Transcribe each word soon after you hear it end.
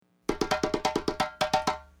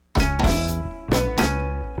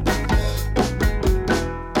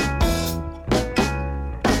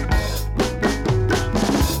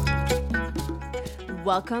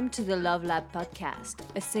Welcome to the Love Lab podcast,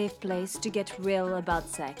 a safe place to get real about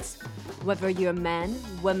sex. Whether you're man,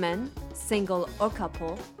 woman, single, or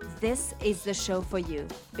couple, this is the show for you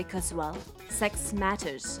because, well, sex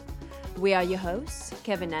matters. We are your hosts,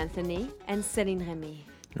 Kevin Anthony and Céline Remy.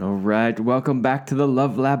 All right, welcome back to the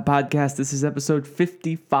Love Lab podcast. This is episode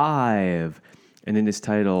 55, and it is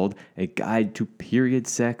titled A Guide to Period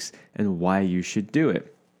Sex and Why You Should Do It.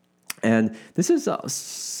 And this is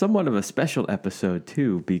somewhat of a special episode,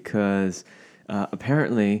 too, because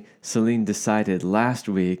apparently Céline decided last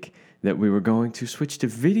week that we were going to switch to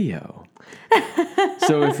video.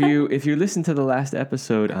 So if you listen to the last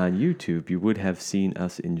episode on YouTube, you would have seen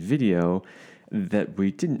us in video that we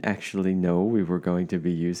didn't actually know we were going to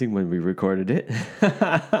be using when we recorded it.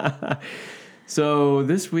 So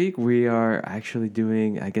this week we are actually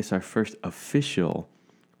doing, I guess, our first official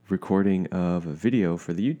recording of a video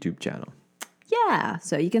for the YouTube channel. Yeah,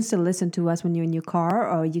 so you can still listen to us when you're in your car,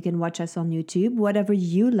 or you can watch us on YouTube, whatever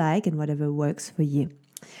you like and whatever works for you.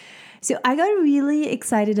 So I got really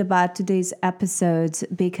excited about today's episode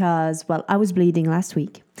because, well, I was bleeding last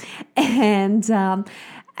week. And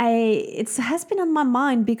it has been on my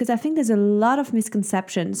mind because I think there's a lot of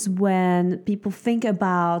misconceptions when people think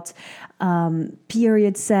about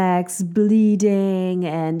period sex, bleeding,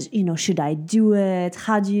 and, should I do it?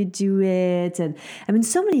 How do you do it? And I mean,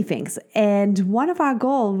 so many things. And one of our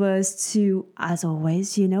goals was to, as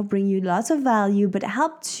always, bring you lots of value, but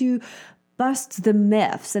help to bust the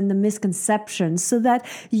myths and the misconceptions so that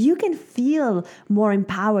you can feel more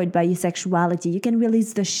empowered by your sexuality. You can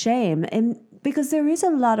release the shame. And because there is a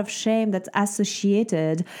lot of shame that's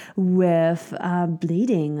associated with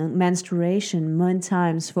bleeding, menstruation, many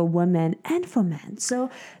times for women and for men. So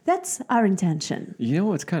that's our intention. You know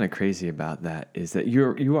what's kind of crazy about that is that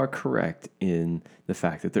you are correct in the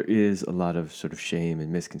fact that there is a lot of sort of shame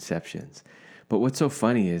and misconceptions. But what's so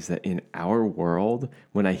funny is that in our world,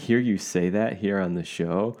 when I hear you say that here on the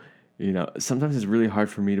show, sometimes it's really hard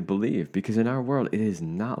for me to believe because in our world, it is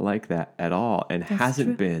not like that at all and That's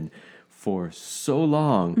hasn't true. been for so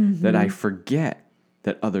long that I forget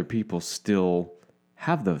that other people still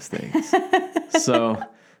have those things. So,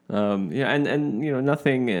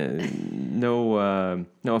 nothing, no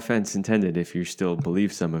offense intended if you still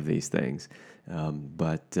believe some of these things.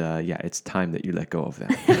 But it's time that you let go of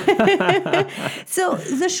that. So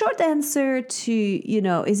the short answer to,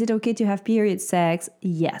 is it okay to have period sex?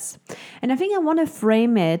 Yes. And I think I want to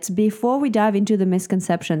frame it before we dive into the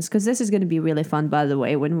misconceptions, because this is going to be really fun, by the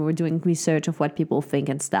way, when we were doing research of what people think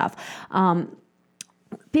and stuff.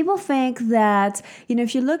 People think that,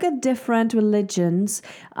 if you look at different religions,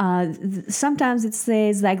 sometimes it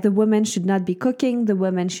says like the woman should not be cooking, the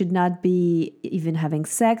woman should not be even having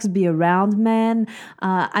sex, be around men.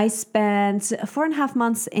 I spent 4.5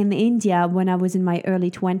 months in India when I was in my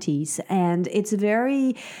early 20s. And it's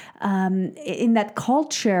very, in that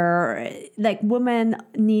culture, like women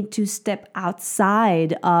need to step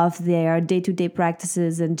outside of their day-to-day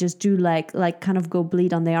practices and just do like kind of go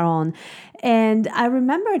bleed on their own. And I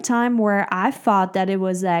remember a time where I thought that it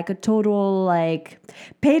was like a total like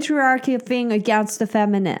patriarchy thing against the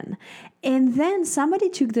feminine. And then somebody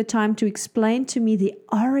took the time to explain to me the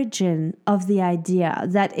origin of the idea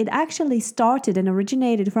that it actually started and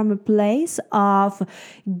originated from a place of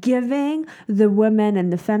giving the women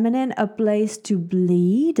and the feminine a place to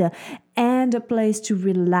bleed and a place to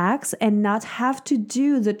relax and not have to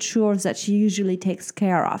do the chores that she usually takes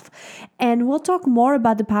care of. And we'll talk more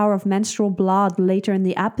about the power of menstrual blood later in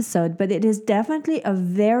the episode, but it is definitely a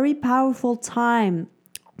very powerful time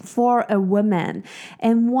for a woman.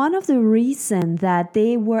 And one of the reasons that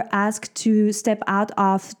they were asked to step out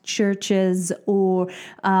of churches or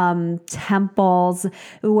temples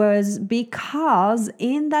was because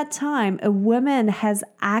in that time, a woman has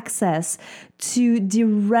access to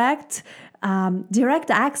direct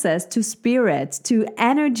access to spirit, to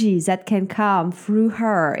energies that can come through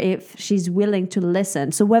her if she's willing to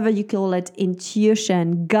listen. So whether you call it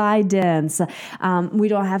intuition, guidance, we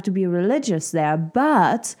don't have to be religious there,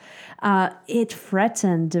 but it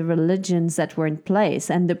threatened the religions that were in place.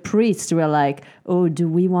 And the priests were like, oh, do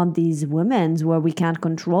we want these women where we can't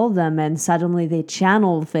control them and suddenly they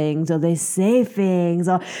channel things or they say things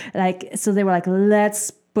or so they were like,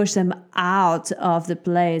 let's push them out of the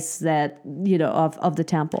place that, of the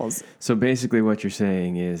temples. So basically what you're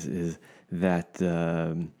saying is that,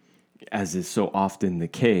 as is so often the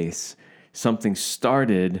case, something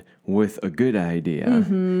started with a good idea,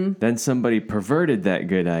 then somebody perverted that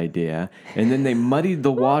good idea, and then they muddied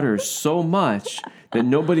the waters so much that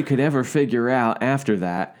nobody could ever figure out after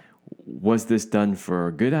that, was this done for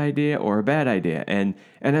a good idea or a bad idea? And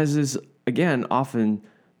as is again, often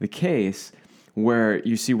the case where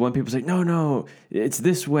you see one people say, no, it's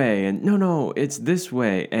this way, and no, it's this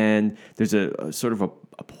way. And there's a sort of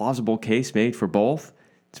a plausible case made for both.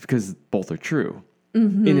 It's because both are true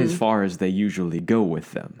in as far as they usually go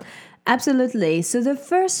with them. Absolutely. So the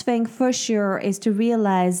first thing for sure is to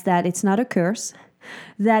realize that it's not a curse,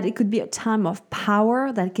 that it could be a time of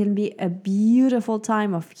power, that can be a beautiful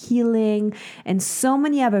time of healing and so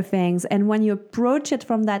many other things. And when you approach it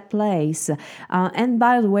from that place, and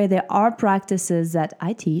by the way, there are practices that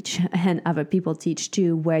I teach and other people teach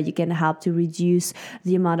too, where you can help to reduce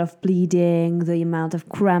the amount of bleeding, the amount of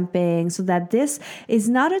cramping, so that this is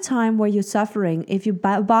not a time where you're suffering. If your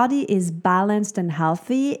body is balanced and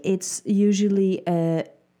healthy, it's usually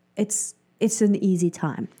it's an easy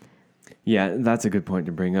time. Yeah, that's a good point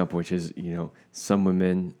to bring up, which is, some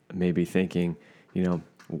women may be thinking,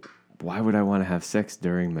 why would I want to have sex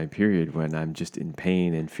during my period when I'm just in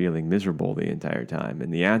pain and feeling miserable the entire time?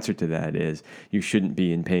 And the answer to that is you shouldn't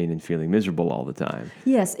be in pain and feeling miserable all the time.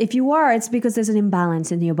 Yes, if you are, it's because there's an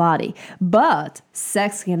imbalance in your body. But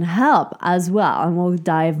sex can help as well, and we'll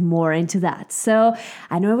dive more into that. So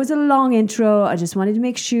I know it was a long intro. I just wanted to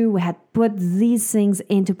make sure we had put these things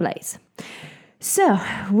into place. So,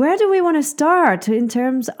 where do we want to start in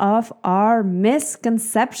terms of our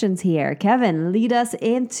misconceptions here? Kevin, lead us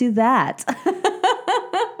into that.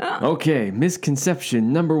 Okay,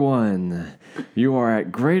 misconception number 1. You are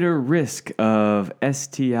at greater risk of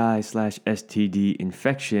STI/STD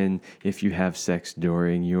infection if you have sex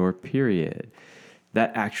during your period.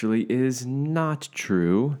 That actually is not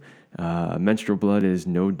true. Menstrual blood is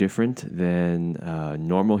no different than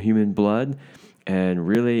normal human blood. And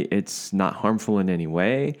really, it's not harmful in any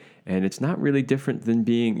way, and it's not really different than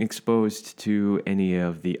being exposed to any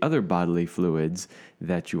of the other bodily fluids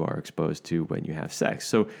that you are exposed to when you have sex.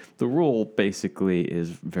 So the rule basically is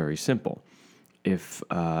very simple. If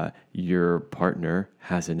your partner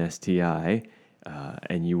has an STI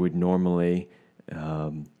and you would normally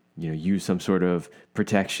use some sort of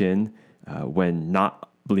protection when not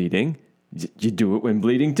bleeding, you do it when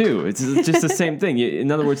bleeding too. It's just the same thing.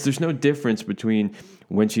 In other words, there's no difference between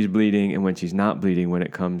when she's bleeding and when she's not bleeding when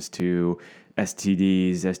it comes to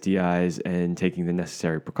STDs, STIs, and taking the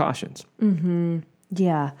necessary precautions. Mm-hmm.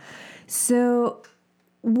 Yeah. So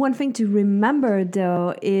one thing to remember,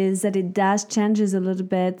 though, is that it does changes a little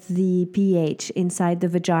bit the pH inside the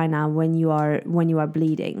vagina when you are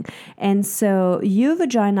bleeding. And so your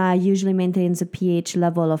vagina usually maintains a pH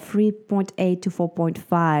level of 3.8 to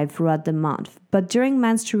 4.5 throughout the month. But during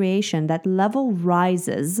menstruation, that level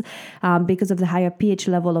rises because of the higher pH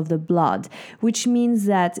level of the blood, which means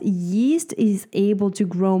that yeast is able to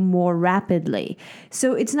grow more rapidly.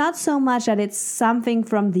 So it's not so much that it's something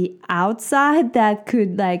from the outside that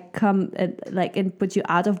could come and put you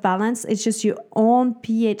out of balance. It's just your own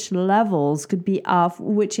pH levels could be off,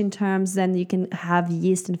 which in terms then you can have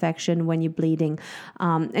yeast infection when you're bleeding.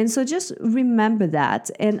 And so just remember that.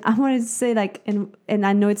 And I wanted to say and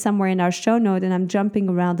I know it's somewhere in our show note, and I'm jumping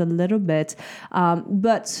around a little bit.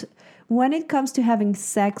 But when it comes to having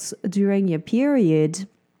sex during your period,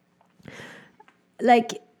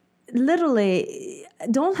 literally,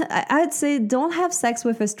 I'd say don't have sex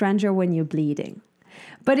with a stranger when you're bleeding.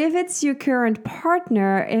 But if it's your current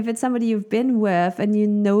partner, if it's somebody you've been with and you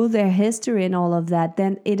know their history and all of that,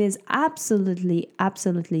 then it is absolutely,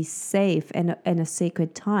 absolutely safe and a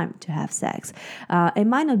sacred time to have sex. It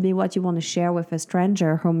might not be what you want to share with a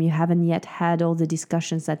stranger whom you haven't yet had all the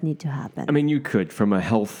discussions that need to happen. I mean, you could, from a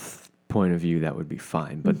health point of view, that would be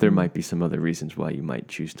fine. But there might be some other reasons why you might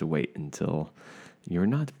choose to wait until you're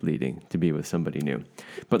not bleeding to be with somebody new.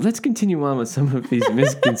 But let's continue on with some of these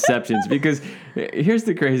misconceptions, because here's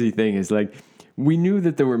the crazy thing is we knew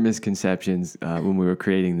that there were misconceptions when we were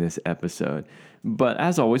creating this episode. But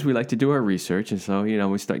as always, we like to do our research. And so,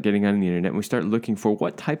 we start getting on the internet and we start looking for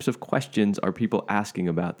what types of questions are people asking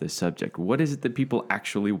about this subject? What is it that people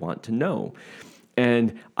actually want to know?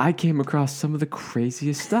 And I came across some of the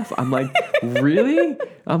craziest stuff. I'm like, really?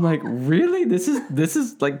 Really? This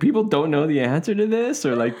is people don't know the answer to this,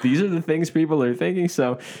 or these are the things people are thinking.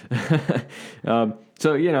 So,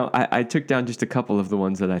 I took down just a couple of the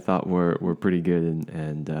ones that I thought were pretty good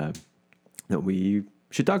and that we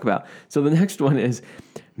should talk about. So the next one is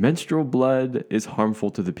menstrual blood is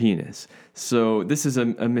harmful to the penis. So this is a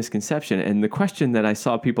misconception. And the question that I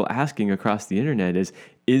saw people asking across the internet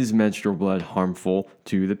is menstrual blood harmful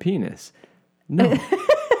to the penis? No.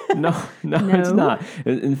 No, it's not.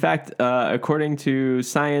 In fact, according to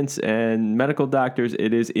science and medical doctors,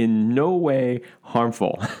 it is in no way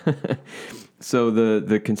harmful. So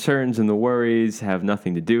the concerns and the worries have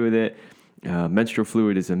nothing to do with it. Menstrual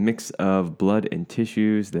fluid is a mix of blood and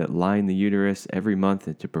tissues that line the uterus every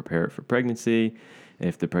month to prepare it for pregnancy.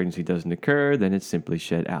 If the pregnancy doesn't occur, then it's simply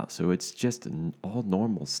shed out. So it's just all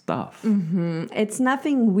normal stuff. It's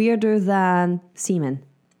nothing weirder than semen.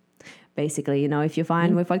 Basically, if you're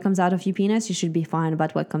fine with what comes out of your penis, you should be fine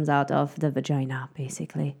about what comes out of the vagina,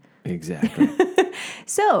 basically. Exactly.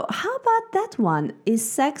 So, how about that one? Is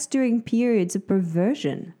sex during periods a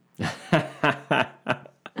perversion?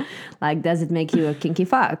 Like, does it make you a kinky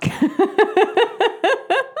fuck?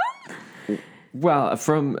 Well,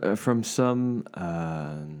 from some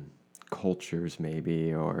cultures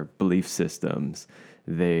maybe or belief systems,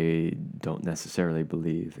 they don't necessarily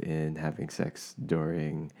believe in having sex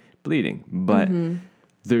during bleeding, but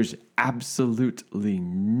there's absolutely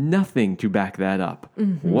nothing to back that up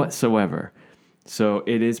whatsoever. So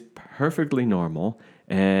it is perfectly normal,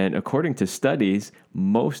 and according to studies,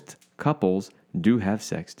 most couples do have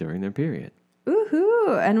sex during their period.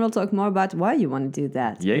 Woohoo! And we'll talk more about why you want to do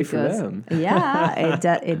that. Yay for them. Yeah,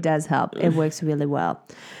 it does help. It works really well.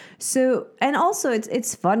 So, and also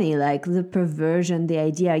it's funny, like the perversion, the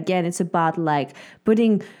idea, again, it's about like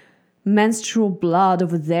putting menstrual blood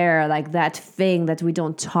over there, like that thing that we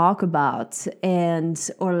don't talk about.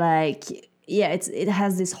 Or like, yeah, it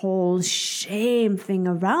has this whole shame thing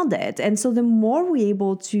around it. And so the more we're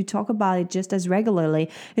able to talk about it just as regularly,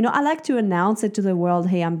 I like to announce it to the world,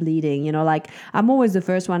 hey, I'm bleeding. Like I'm always the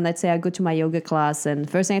first one. Let's say I go to my yoga class and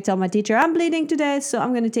first thing I tell my teacher, I'm bleeding today, so I'm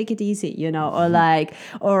going to take it easy, or like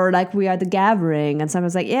we are at the gathering and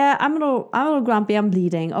someone's like, yeah, I'm a little grumpy, I'm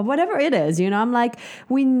bleeding, or whatever it is, I'm like,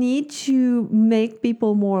 we need to make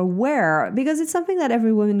people more aware because it's something that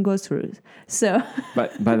every woman goes through. So,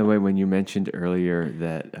 but by the way, when you mentioned earlier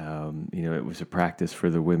that it was a practice for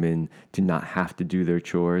the women to not have to do their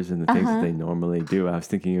chores and the things that they normally do, I was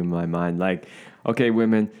thinking in my mind, like, okay,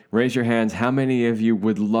 women, raise your hands. How many of you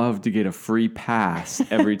would love to get a free pass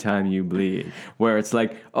every time you bleed? Where it's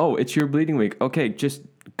like, oh, it's your bleeding week. Okay, just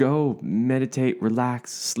go meditate,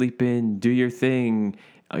 relax, sleep in, do your thing.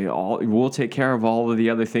 We'll take care of all of the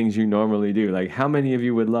other things you normally do. Like, how many of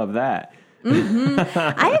you would love that?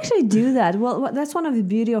 I actually do that. Well, that's one of the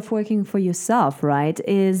beauty of working for yourself, right?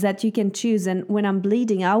 Is that you can choose. And when I'm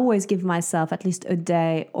bleeding, I always give myself at least a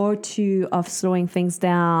day or two of slowing things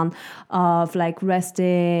down, of like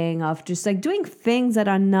resting, of just like doing things that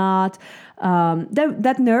are not,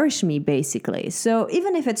 that nourish me basically. So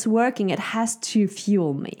even if it's working, it has to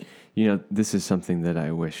fuel me. This is something that I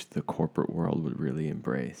wish the corporate world would really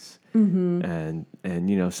embrace. And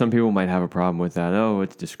some people might have a problem with that. Oh,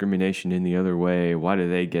 it's discrimination in the other way. Why do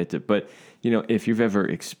they get it? But, if you've ever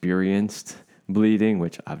experienced bleeding,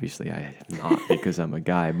 which obviously I have not because I'm a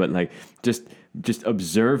guy, but like just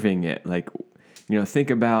observing it, like, think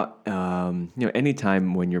about,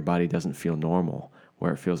 anytime when your body doesn't feel normal,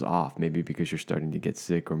 where it feels off, maybe because you're starting to get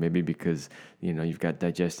sick or maybe because, you've got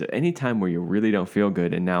digestive, anytime where you really don't feel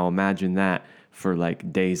good. And now imagine that for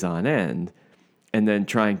like days on end and then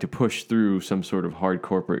trying to push through some sort of hard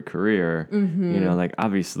corporate career, like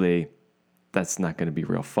obviously that's not going to be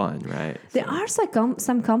real fun, right? There are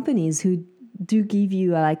some companies who do give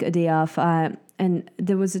you like a day off. And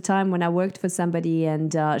there was a time when I worked for somebody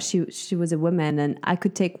and she was a woman and I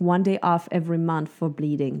could take one day off every month for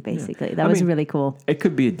bleeding, basically. Yeah. That was really cool. It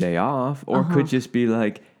could be a day off or it could just be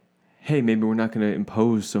like, hey, maybe we're not going to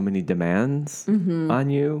impose so many demands on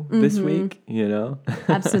you this week,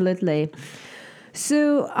 Absolutely.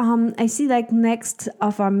 So I see like next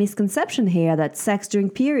of our misconception here that sex during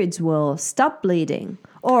periods will stop bleeding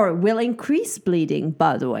or will increase bleeding,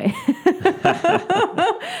 by the way.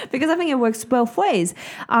 Because I think it works both ways.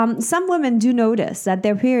 Some women do notice that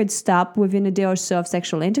their periods stop within a day or so of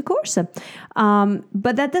sexual intercourse.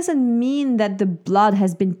 But that doesn't mean that the blood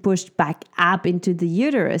has been pushed back up into the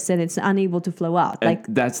uterus and it's unable to flow out. And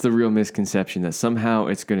that's the real misconception, that somehow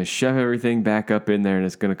it's going to shove everything back up in there and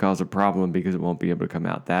it's going to cause a problem because it won't be able to come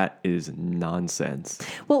out. That is nonsense.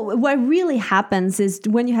 Well, what really happens is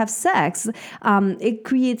when you have sex, it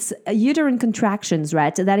creates uterine contractions,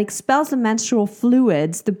 right? That expels the menstrual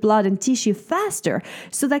fluids, the blood and tissue faster.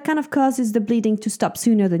 So that kind of causes the bleeding to stop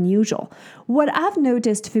sooner than usual. What I've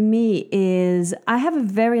noticed for me is I have a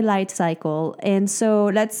very light cycle. And so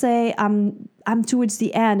let's say I'm towards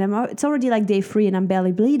the end. It's already like day 3 and I'm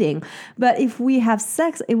barely bleeding. But if we have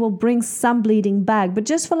sex, it will bring some bleeding back, but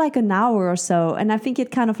just for like an hour or so. And I think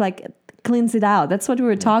it kind of like cleans it out. That's what we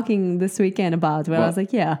were talking this weekend about, where I was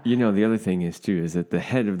like, yeah. The other thing is too, is that the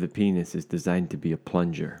head of the penis is designed to be a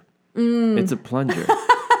plunger. It's a plunger.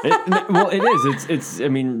 Well, it is. It's. I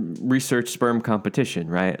mean, research sperm competition,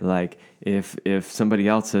 right? Like if somebody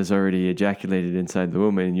else has already ejaculated inside the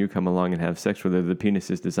woman and you come along and have sex with her, the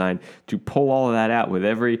penis is designed to pull all of that out with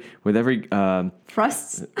every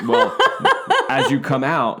Thrusts. well, as you come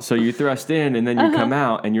out. So you thrust in and then you come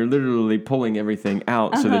out, and you're literally pulling everything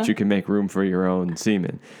out so that you can make room for your own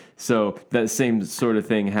semen. So that same sort of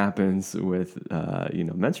thing happens with,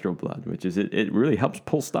 menstrual blood, which is it really helps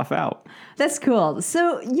pull stuff out. That's cool.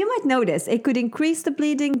 So you might notice it could increase the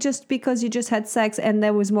bleeding just because you just had sex and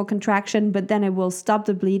there was more contraction, but then it will stop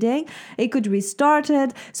the bleeding. It could restart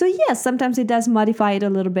it. So yes, sometimes it does modify it a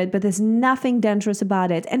little bit, but there's nothing dangerous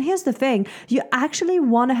about it. And here's the thing. You actually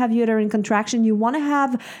want to have uterine contraction. You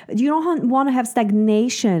don't want to have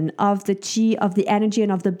stagnation of the chi, of the energy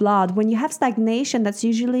and of the blood. When you have stagnation, that's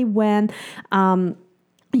usually when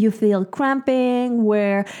you feel cramping,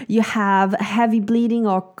 where you have heavy bleeding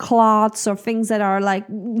or clots or things that are like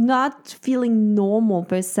not feeling normal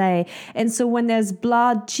per se. And so when there's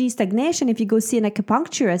blood chi stagnation, if you go see an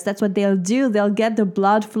acupuncturist, that's what they'll do. They'll get the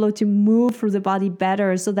blood flow to move through the body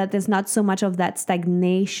better so that there's not so much of that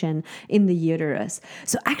stagnation in the uterus.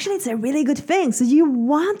 So actually it's a really good thing. So you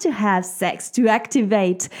want to have sex to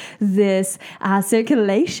activate this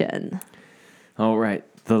circulation. All right.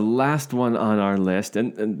 The last one on our list,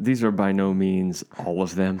 and these are by no means all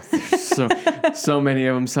of them. There's so many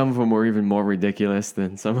of them. Some of them were even more ridiculous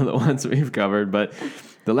than some of the ones we've covered. But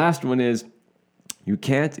the last one is you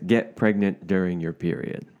can't get pregnant during your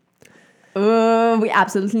period. Oh, we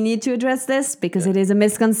absolutely need to address this because it is a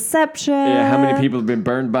misconception. Yeah, how many people have been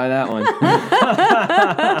burned by that one?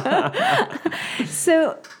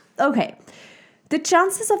 So, okay. The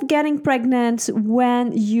chances of getting pregnant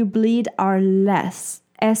when you bleed are less,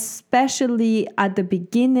 especially at the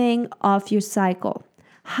beginning of your cycle.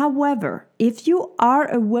 However, if you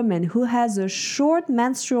are a woman who has a short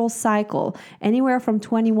menstrual cycle, anywhere from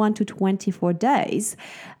 21 to 24 days,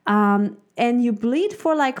 and you bleed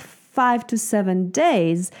for like 5 to 7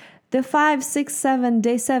 days, the 5, 6, 7,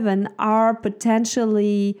 day 7 are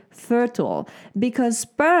potentially fertile because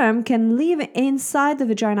sperm can live inside the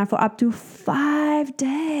vagina for up to 5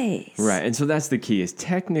 days. Right. And so that's the key is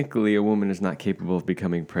technically a woman is not capable of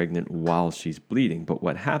becoming pregnant while she's bleeding. But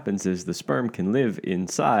what happens is the sperm can live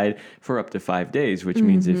inside for up to 5 days, which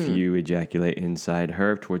means if you ejaculate inside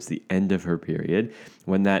her towards the end of her period,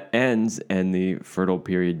 when that ends and the fertile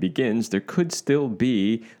period begins, there could still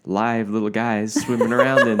be live little guys swimming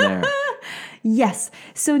around in there. Yes.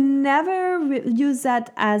 So never use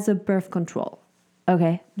that as a birth control.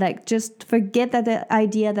 Okay? Like just forget that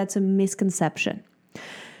idea. That's a misconception.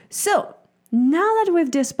 So now that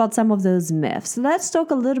we've dispelled some of those myths, let's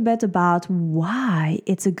talk a little bit about why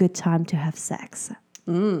it's a good time to have sex.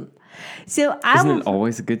 So Isn't it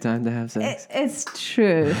always a good time to have sex? It's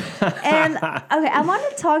true. And okay, I want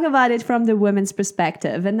to talk about it from the women's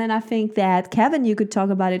perspective. And then I think that, Kevin, you could talk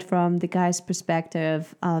about it from the guy's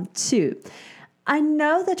perspective too. I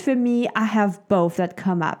know that for me, I have both that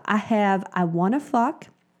come up. I want to fuck.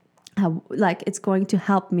 Like it's going to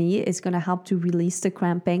help me. It's going to help to release the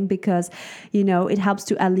cramping because, it helps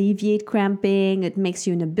to alleviate cramping. It makes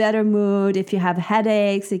you in a better mood. If you have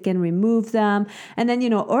headaches, it can remove them. And then,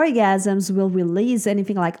 orgasms will release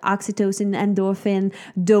anything like oxytocin, endorphin,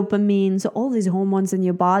 dopamine. So all these hormones in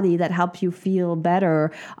your body that help you feel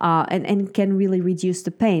better and can really reduce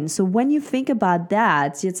the pain. So when you think about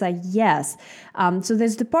that, it's like, yes. So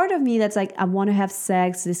there's the part of me that's like, I want to have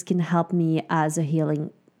sex. This can help me as a healing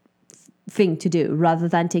thing to do. Rather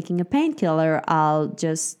than taking a painkiller, I'll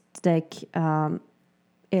just take a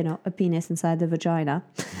penis inside the vagina.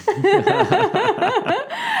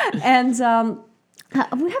 And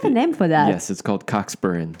we have a name for that. Yes, it's called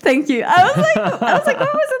coxburin. Thank you. I was like,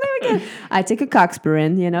 what was the name again? I take a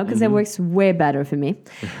coxburin, because it works way better for me.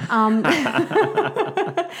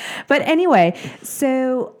 But anyway,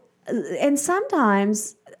 so, and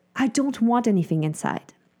sometimes I don't want anything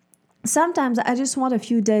inside. Sometimes I just want a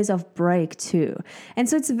few days of break too. And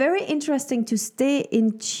so it's very interesting to stay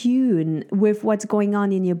in tune with what's going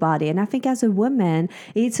on in your body. And I think as a woman,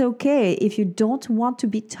 it's okay if you don't want to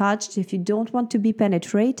be touched, if you don't want to be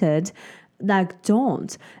penetrated, like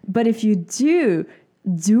don't. But if you do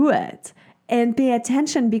it. And pay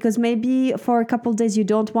attention because maybe for a couple of days you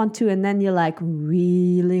don't want to and then you're like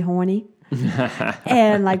really horny.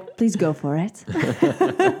 And like, please go for it.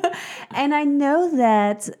 And I know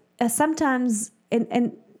that sometimes,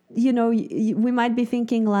 we might be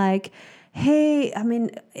thinking like, hey, I mean,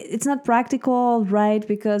 it's not practical, right?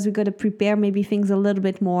 Because we got to prepare maybe things a little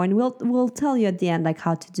bit more, and we'll tell you at the end like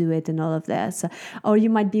how to do it and all of this. Or you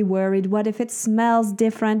might be worried, what if it smells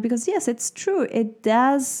different? Because yes, it's true, it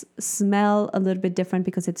does smell a little bit different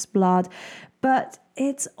because it's blood, but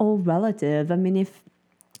it's all relative. I mean, if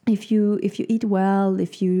you eat well,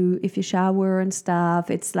 if you shower and stuff,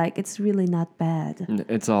 it's really not bad.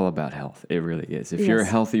 It's all about health. It really is. If you're a Yes.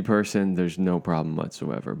 healthy person, there's no problem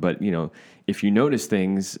whatsoever. But, if you notice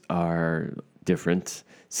things are different,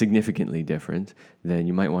 significantly different, then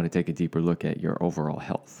you might want to take a deeper look at your overall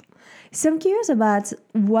health. So I'm curious about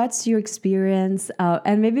what's your experience,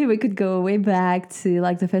 and maybe we could go way back to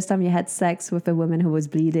like the first time you had sex with a woman who was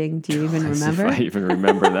bleeding. Do you even remember? If I even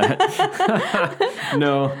remember that.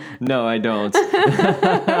 No, I don't.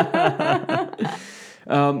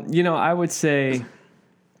 I would say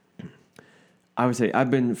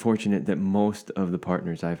I've been fortunate that most of the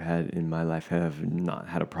partners I've had in my life have not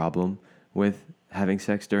had a problem with having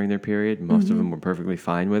sex during their period. Most of them were perfectly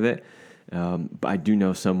fine with it. But I do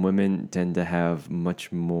know some women tend to have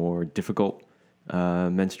much more difficult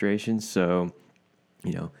menstruations, so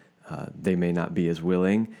they may not be as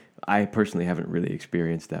willing. I personally haven't really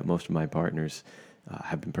experienced that. Most of my partners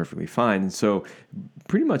have been perfectly fine. And so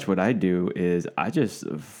pretty much what I do is I just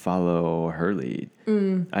follow her lead.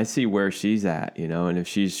 I see where she's at, and if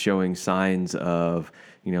she's showing signs of,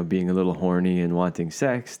 being a little horny and wanting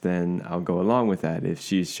sex, then I'll go along with that. If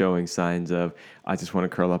she's showing signs of, I just want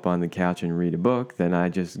to curl up on the couch and read a book, then I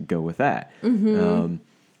just go with that.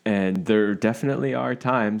 And there definitely are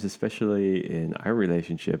times, especially in our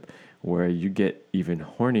relationship, where you get even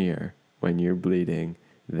hornier when you're bleeding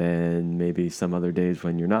than maybe some other days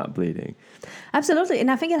when you're not bleeding. Absolutely. And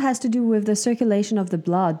I think it has to do with the circulation of the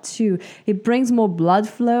blood too. It brings more blood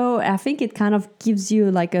flow. I think it kind of gives you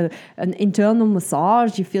like an internal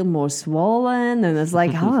massage. You feel more swollen and it's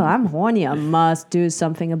like, oh, I'm horny. I must do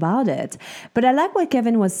something about it. But I like what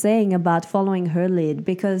Kevin was saying about following her lead,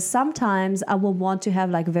 because sometimes I will want to have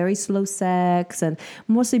like very slow sex and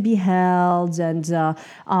mostly be held and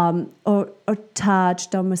or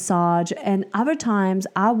touched or massaged. And other times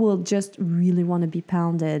I will just really want to be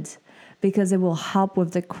pounded, because it will help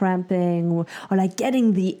with the cramping or like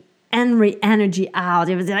getting the energy out.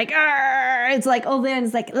 It was like, "Arr!" It's like all there, and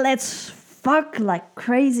it's like, let's fuck like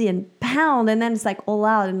crazy and pound, and then it's like all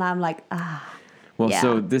out, and I'm like, Well, yeah.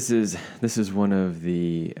 so this is one of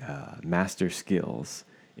the master skills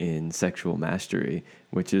in sexual mastery,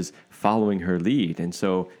 which is following her lead. And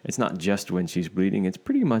so it's not just when she's bleeding, it's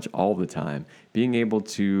pretty much all the time. Being able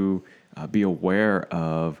to be aware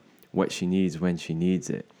of what she needs when she needs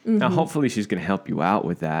it. Now, hopefully she's going to help you out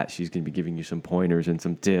with that. She's going to be giving you some pointers and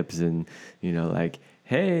some tips and, like,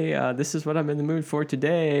 hey, this is what I'm in the mood for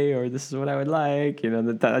today, or this is what I would like.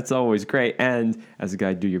 That's always great. And as a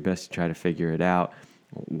guy, do your best to try to figure it out,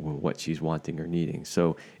 what she's wanting or needing.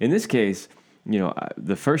 So in this case,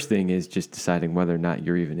 the first thing is just deciding whether or not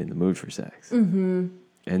you're even in the mood for sex.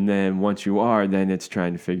 And then once you are, then it's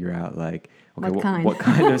trying to figure out like, okay, what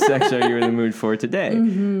kind of sex are you in the mood for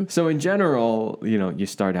today? So in general, you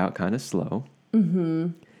start out kind of slow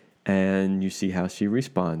and you see how she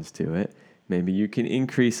responds to it. Maybe you can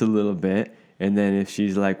increase a little bit. And then if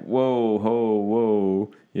she's like, whoa,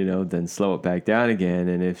 whoa, then slow it back down again.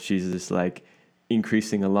 And if she's just like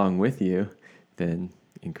increasing along with you, then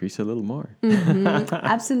increase a little more.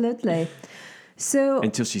 Absolutely. So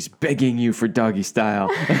until she's begging you for doggy style.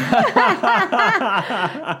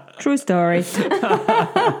 true story.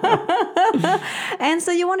 And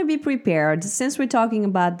so you want to be prepared. Since we're talking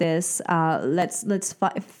about this, let's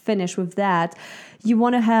finish with that. You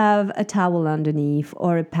want to have a towel underneath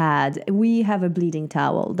or a pad. We have a bleeding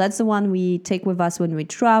towel. That's the one we take with us when we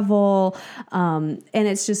travel. And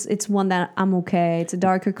it's one that I'm okay. It's a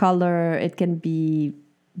darker color. It can be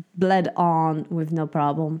bled on with no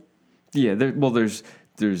problem. Yeah, there's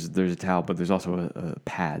a towel, but there's also a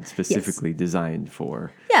pad specifically designed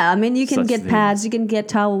for. Yeah, I mean, you can such get things. pads, you can get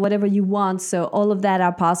towel, whatever you want. So all of that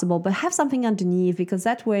are possible, but have something underneath, because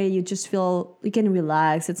that way you just feel you can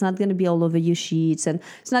relax. It's not going to be all over your sheets, and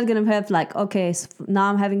it's not going to have like, okay, now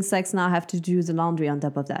I'm having sex, now I have to do the laundry on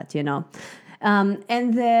top of that,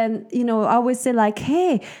 And then, I always say like,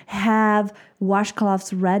 hey, have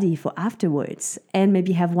washcloths ready for afterwards, and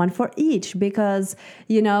maybe have one for each, because,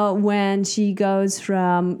 when she goes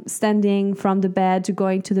from standing from the bed to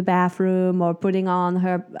going to the bathroom or putting on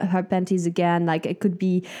her panties again, like it could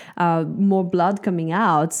be more blood coming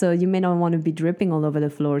out. So you may not want to be dripping all over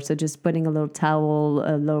the floor. So just putting a little towel,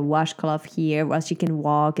 a little washcloth here while she can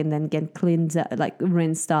walk and then get cleaned, like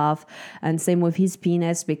rinsed off. And same with his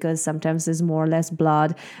penis, because sometimes there's more or less blood.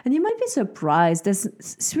 And you might be surprised.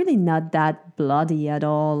 It's really not that bloody at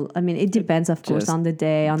all. I mean, it depends, of course, on the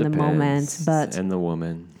day, on the moment. But and the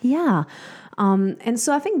woman. Yeah. And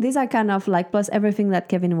so I think these are kind of like, plus everything that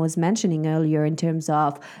Kevin was mentioning earlier in terms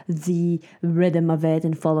of the rhythm of it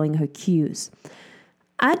and following her cues.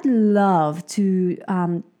 I'd love to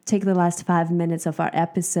take the last 5 minutes of our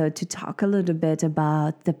episode to talk a little bit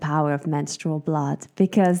about the power of menstrual blood,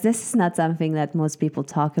 because this is not something that most people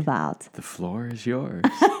talk about. The floor is yours.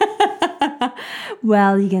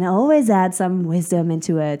 Well, you can always add some wisdom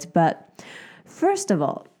into it. But first of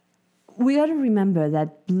all, we got to remember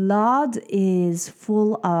that blood is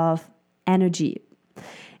full of energy.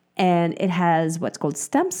 And it has what's called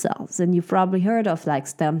stem cells. And you've probably heard of like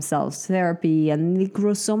stem cells therapy, and it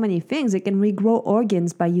grows so many things. It can regrow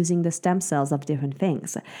organs by using the stem cells of different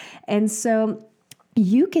things. And so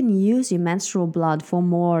you can use your menstrual blood for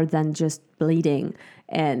more than just bleeding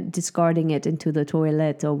and discarding it into the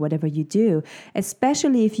toilet or whatever you do,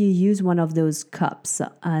 especially if you use one of those cups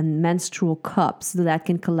and menstrual cups that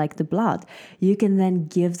can collect the blood. You can then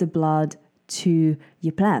give the blood to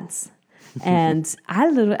your plants. And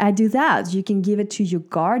I do that. You can give it to your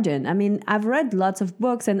garden. I mean, I've read lots of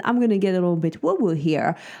books, and I'm going to get a little bit woo-woo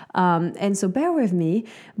here. And so bear with me.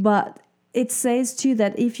 But it says too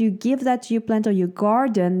that if you give that to your plant or your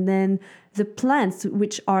garden, then the plants,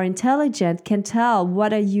 which are intelligent, can tell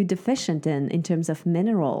what are you deficient in terms of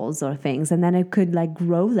minerals or things, and then it could like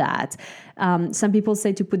grow that. Some people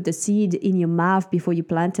say to put the seed in your mouth before you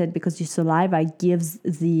plant it, because your saliva gives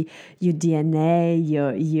your DNA,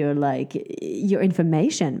 your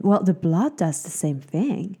information. Well, the blood does the same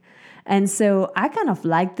thing. And so I kind of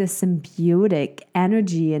like this symbiotic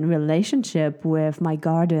energy and relationship with my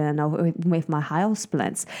garden or with my house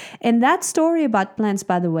plants. And that story about plants,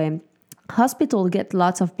 by the way, hospital get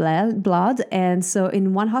lots of blood, and so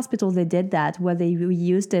in one hospital they did that, where they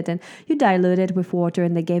used it and you dilute it with water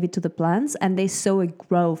and they gave it to the plants, and they saw a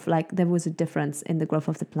growth, like there was a difference in the growth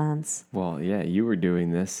of the plants. Well, yeah, you were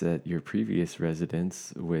doing this at your previous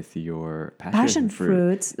residence with your passion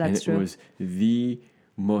fruits. That's and true. It was the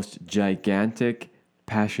most gigantic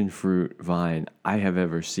passion fruit vine I have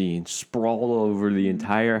ever seen, sprawled over the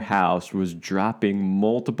entire house, was dropping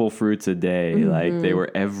multiple fruits a day. Like they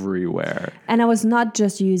were everywhere. And I was not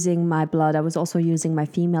just using my blood, I was also using my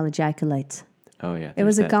female ejaculate. Oh yeah, it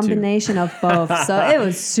was a combination of both, so it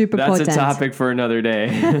was super potent. That's a topic for another day.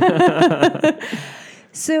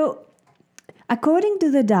 So according to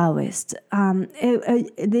the Taoists,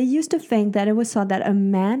 they used to think that it was thought that a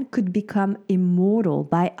man could become immortal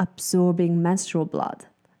by absorbing menstrual blood.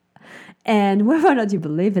 And whether or not you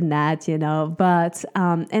believe in that, but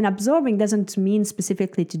and absorbing doesn't mean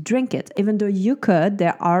specifically to drink it. Even though you could,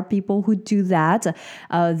 there are people who do that.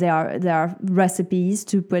 There are recipes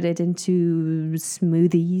to put it into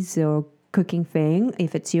smoothies or cooking thing,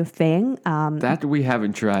 if it's your thing. That we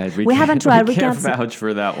haven't tried. We haven't tried. We can't vouch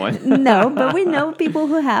for that one. No, but we know people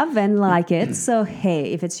who have and like it. So,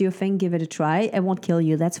 hey, if it's your thing, give it a try. It won't kill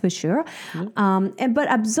you, that's for sure. But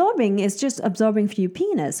absorbing is just absorbing through your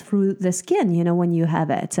penis, through the skin, when you have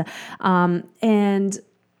it. And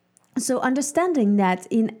so understanding that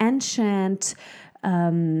in ancient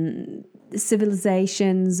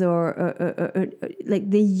civilizations or like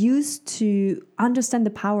they used to understand the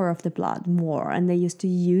power of the blood more, and they used to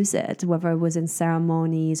use it, whether it was in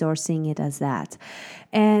ceremonies or seeing it as that.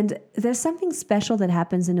 And there's something special that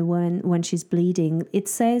happens in a woman when she's bleeding. It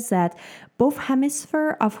says that both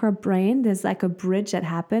hemispheres of her brain, there's like a bridge that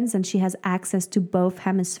happens, and she has access to both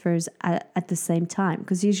hemispheres at the same time,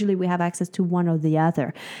 because usually we have access to one or the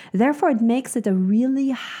other. Therefore, it makes it a really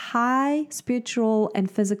high spiritual and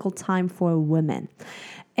physical time for a woman.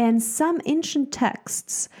 And some ancient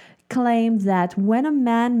texts claim that when a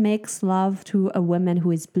man makes love to a woman who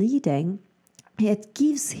is bleeding, it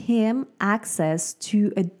gives him access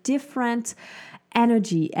to a different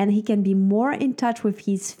energy, and he can be more in touch with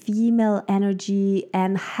his female energy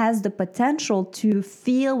and has the potential to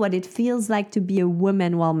feel what it feels like to be a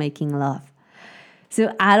woman while making love.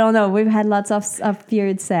 So I don't know. We've had lots of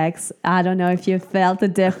period sex. I don't know if you felt the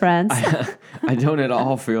difference. I don't at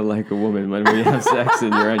all feel like a woman when we have sex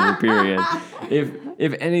and you're on your period.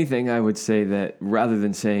 If anything, I would say that rather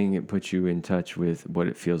than saying it puts you in touch with what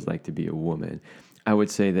it feels like to be a woman, I would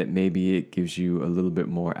say that maybe it gives you a little bit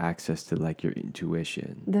more access to like your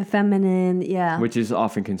intuition. The feminine, yeah. Which is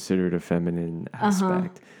often considered a feminine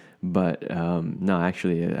aspect. But no,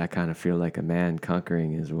 actually, I kind of feel like a man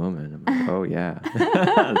conquering his woman. I'm like, oh yeah,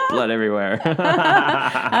 blood everywhere.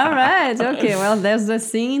 All right. Okay. Well, there's the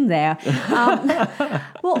scene there.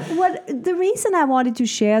 Well, the reason I wanted to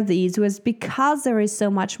share these was because there is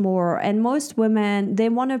so much more, and most women, they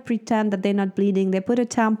want to pretend that they're not bleeding. They put a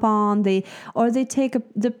tampon, they take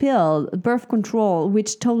the pill, birth control,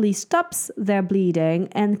 which totally stops their bleeding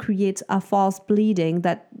and creates a false bleeding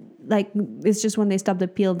that. Like, it's just when they stop the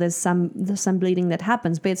pill, there's some bleeding that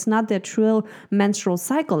happens, but it's not their true menstrual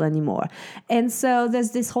cycle anymore. And so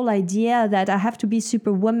there's this whole idea that I have to be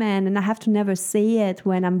superwoman and I have to never say it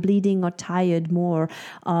when I'm bleeding or tired more.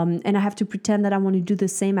 And I have to pretend that I want to do the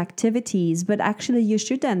same activities, but actually you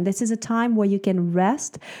shouldn't. This is a time where you can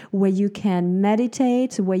rest, where you can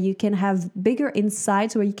meditate, where you can have bigger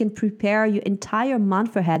insights, where you can prepare your entire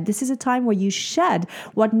month ahead. This is a time where you shed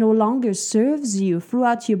what no longer serves you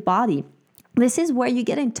throughout your body. This is where you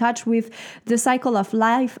get in touch with the cycle of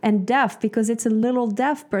life and death, because it's a little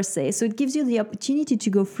death per se. So it gives you the opportunity to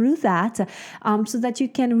go through that so that you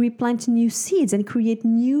can replant new seeds and create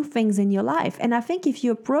new things in your life. And I think if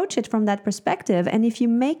you approach it from that perspective, and if you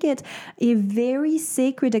make it a very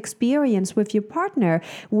sacred experience with your partner,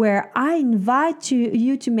 where I invite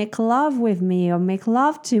you to make love with me or make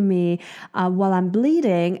love to me while I'm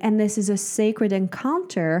bleeding, and this is a sacred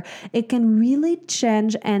encounter, it can really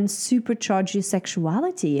change and supercharge your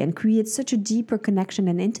sexuality and create such a deeper connection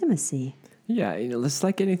and intimacy. Yeah, it's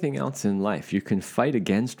like anything else in life. You can fight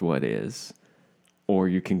against what is, or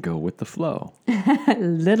you can go with the flow.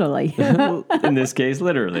 Literally. In this case,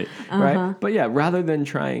 literally, right? But yeah, rather than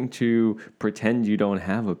trying to pretend you don't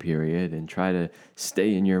have a period and try to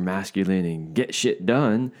stay in your masculine and get shit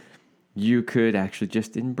done, you could actually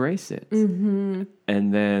just embrace it and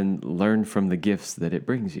then learn from the gifts that it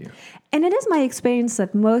brings you. And it is my experience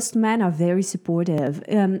that most men are very supportive.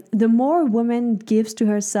 The more a woman gives to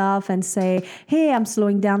herself and say, hey, I'm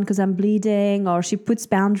slowing down because I'm bleeding, or she puts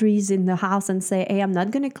boundaries in the house and say, hey, I'm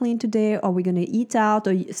not going to clean today, or we're going to eat out,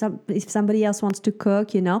 or if somebody else wants to cook,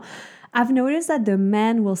 I've noticed that the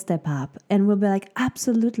man will step up and will be like,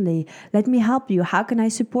 absolutely, let me help you. How can I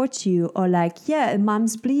support you? Or like, yeah,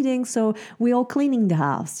 mom's bleeding, so we're all cleaning the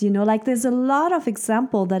house. Like there's a lot of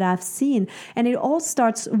example that I've seen. And it all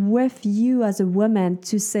starts with you as a woman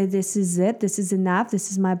to say, this is it, this is enough,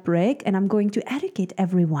 this is my break, and I'm going to educate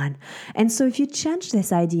everyone. And so if you change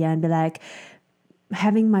this idea and be like,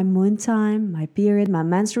 having my moon time, my period, my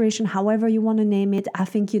menstruation, however you want to name it. I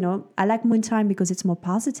think, I like moon time because it's more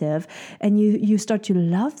positive, and you start to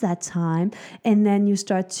love that time, and then you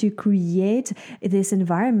start to create this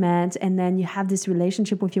environment, and then you have this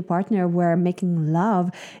relationship with your partner where making love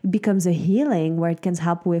becomes a healing, where it can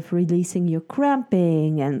help with releasing your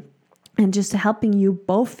cramping and just helping you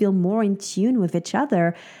both feel more in tune with each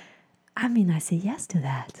other. I mean, I say yes to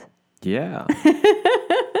that. Yeah.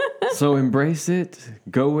 So embrace it,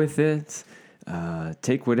 go with it,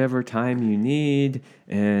 take whatever time you need,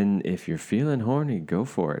 and if you're feeling horny, go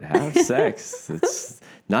for it. Have sex. It's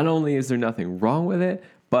not only is there nothing wrong with it,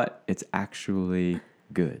 but it's actually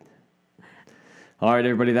good. All right,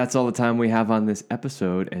 everybody, that's all the time we have on this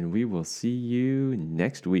episode, and we will see you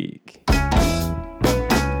next week.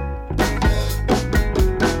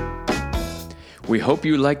 We hope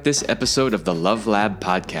you liked this episode of the Love Lab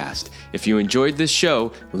podcast. If you enjoyed this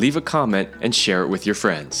show, leave a comment and share it with your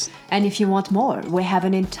friends. And if you want more, we have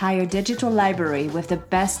an entire digital library with the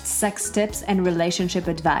best sex tips and relationship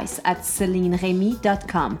advice at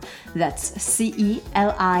CelineRemy.com. That's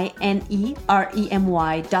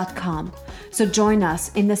CelineRemy.com. So join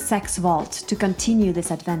us in the Sex Vault to continue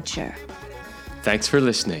this adventure. Thanks for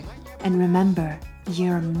listening. And remember,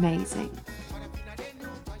 you're amazing.